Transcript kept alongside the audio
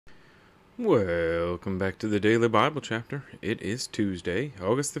Welcome back to the Daily Bible Chapter. It is Tuesday,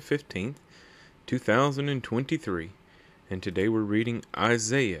 August the 15th, 2023, and today we're reading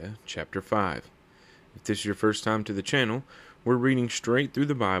Isaiah chapter 5. If this is your first time to the channel, we're reading straight through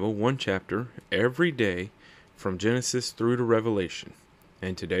the Bible, one chapter every day from Genesis through to Revelation.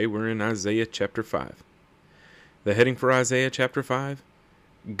 And today we're in Isaiah chapter 5. The heading for Isaiah chapter 5,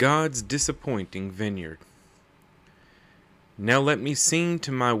 God's Disappointing Vineyard. Now let me sing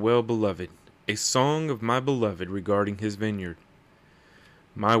to my well-beloved, a song of my beloved regarding his vineyard.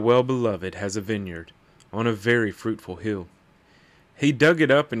 My well-beloved has a vineyard on a very fruitful hill. He dug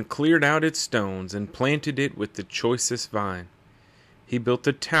it up and cleared out its stones and planted it with the choicest vine. He built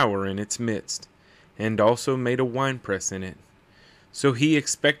a tower in its midst, and also made a winepress in it. So he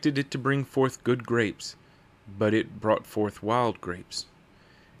expected it to bring forth good grapes, but it brought forth wild grapes.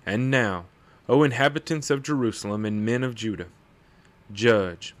 And now, O inhabitants of Jerusalem and men of Judah,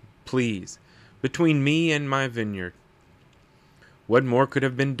 judge, please, between me and my vineyard. What more could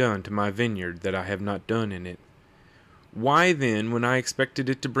have been done to my vineyard that I have not done in it? Why then, when I expected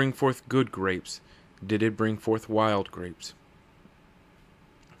it to bring forth good grapes, did it bring forth wild grapes?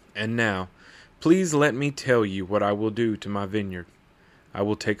 And now, please let me tell you what I will do to my vineyard. I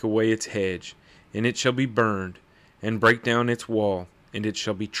will take away its hedge, and it shall be burned, and break down its wall, and it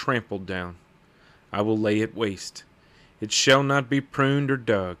shall be trampled down. I will lay it waste. It shall not be pruned or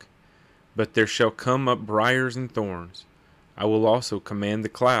dug, but there shall come up briars and thorns. I will also command the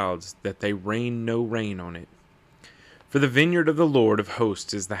clouds that they rain no rain on it. For the vineyard of the Lord of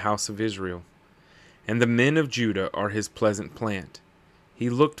hosts is the house of Israel, and the men of Judah are his pleasant plant. He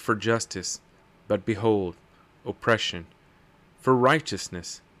looked for justice, but behold, oppression, for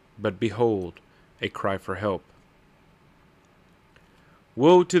righteousness, but behold, a cry for help.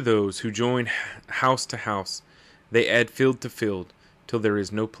 Woe to those who join house to house, they add field to field, till there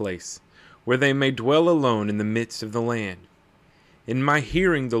is no place, where they may dwell alone in the midst of the land. In my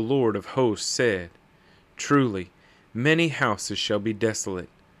hearing the Lord of hosts said, Truly, many houses shall be desolate,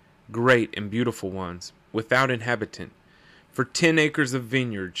 great and beautiful ones, without inhabitant. For 10 acres of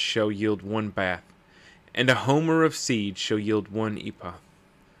vineyard shall yield 1 bath, and a homer of seed shall yield 1 ephah.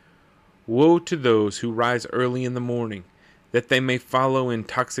 Woe to those who rise early in the morning, that they may follow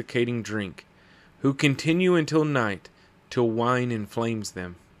intoxicating drink, who continue until night, till wine inflames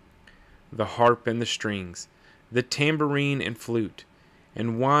them. The harp and the strings, the tambourine and flute,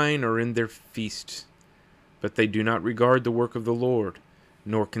 and wine are in their feasts, but they do not regard the work of the Lord,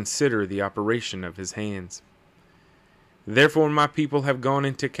 nor consider the operation of his hands. Therefore my people have gone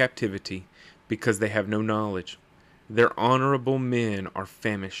into captivity, because they have no knowledge. Their honorable men are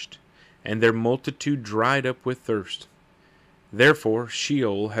famished, and their multitude dried up with thirst. Therefore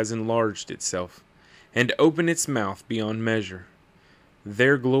Sheol has enlarged itself, and opened its mouth beyond measure.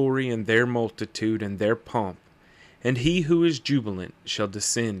 Their glory and their multitude and their pomp, and he who is jubilant shall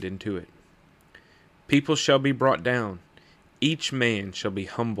descend into it. People shall be brought down, each man shall be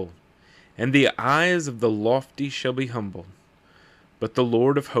humbled, and the eyes of the lofty shall be humbled. But the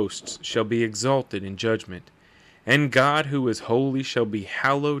Lord of hosts shall be exalted in judgment, and God who is holy shall be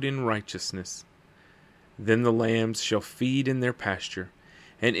hallowed in righteousness. Then the lambs shall feed in their pasture,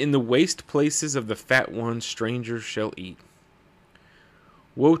 and in the waste places of the fat ones strangers shall eat.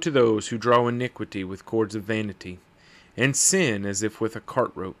 Woe to those who draw iniquity with cords of vanity, and sin as if with a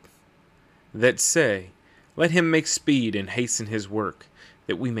cart rope, that say, Let him make speed and hasten his work,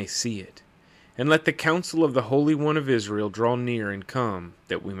 that we may see it. And let the counsel of the Holy One of Israel draw near and come,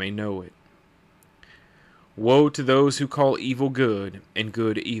 that we may know it. Woe to those who call evil good, and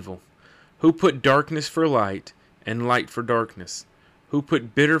good evil, who put darkness for light, and light for darkness, who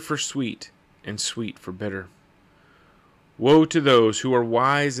put bitter for sweet, and sweet for bitter. Woe to those who are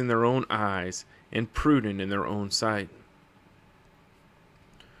wise in their own eyes, and prudent in their own sight.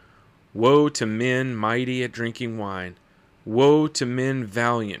 Woe to men mighty at drinking wine, woe to men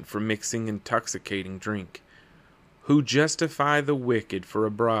valiant for mixing intoxicating drink, who justify the wicked for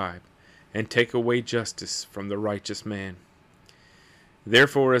a bribe, and take away justice from the righteous man.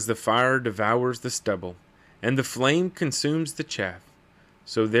 Therefore as the fire devours the stubble, and the flame consumes the chaff,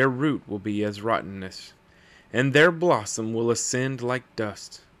 so their root will be as rottenness, and their blossom will ascend like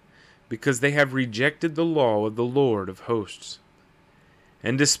dust, because they have rejected the law of the Lord of hosts,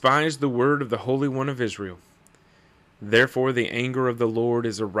 and despised the word of the Holy One of Israel. Therefore the anger of the Lord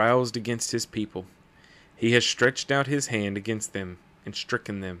is aroused against his people. He has stretched out his hand against them, and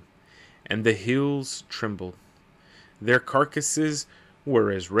stricken them, and the hills trembled. Their carcasses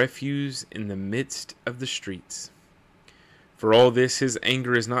were as refuse in the midst of the streets. For all this his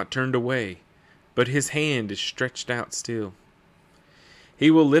anger is not turned away, but his hand is stretched out still. He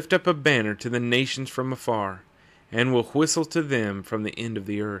will lift up a banner to the nations from afar, and will whistle to them from the end of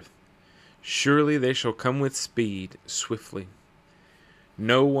the earth. Surely they shall come with speed, swiftly.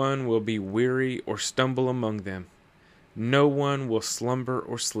 No one will be weary or stumble among them. No one will slumber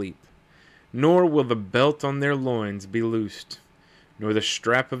or sleep. Nor will the belt on their loins be loosed, nor the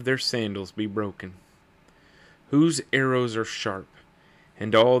strap of their sandals be broken. Whose arrows are sharp,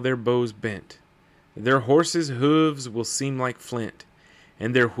 and all their bows bent. Their horses' hooves will seem like flint,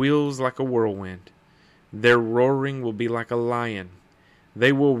 and their wheels like a whirlwind. Their roaring will be like a lion.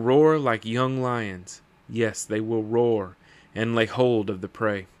 They will roar like young lions. Yes, they will roar and lay hold of the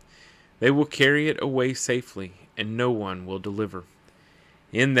prey. They will carry it away safely, and no one will deliver.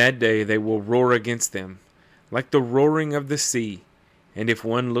 In that day they will roar against them, like the roaring of the sea. And if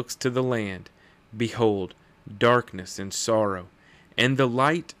one looks to the land, behold, darkness and sorrow, and the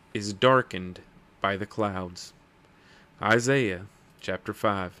light is darkened by the clouds. Isaiah chapter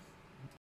 5.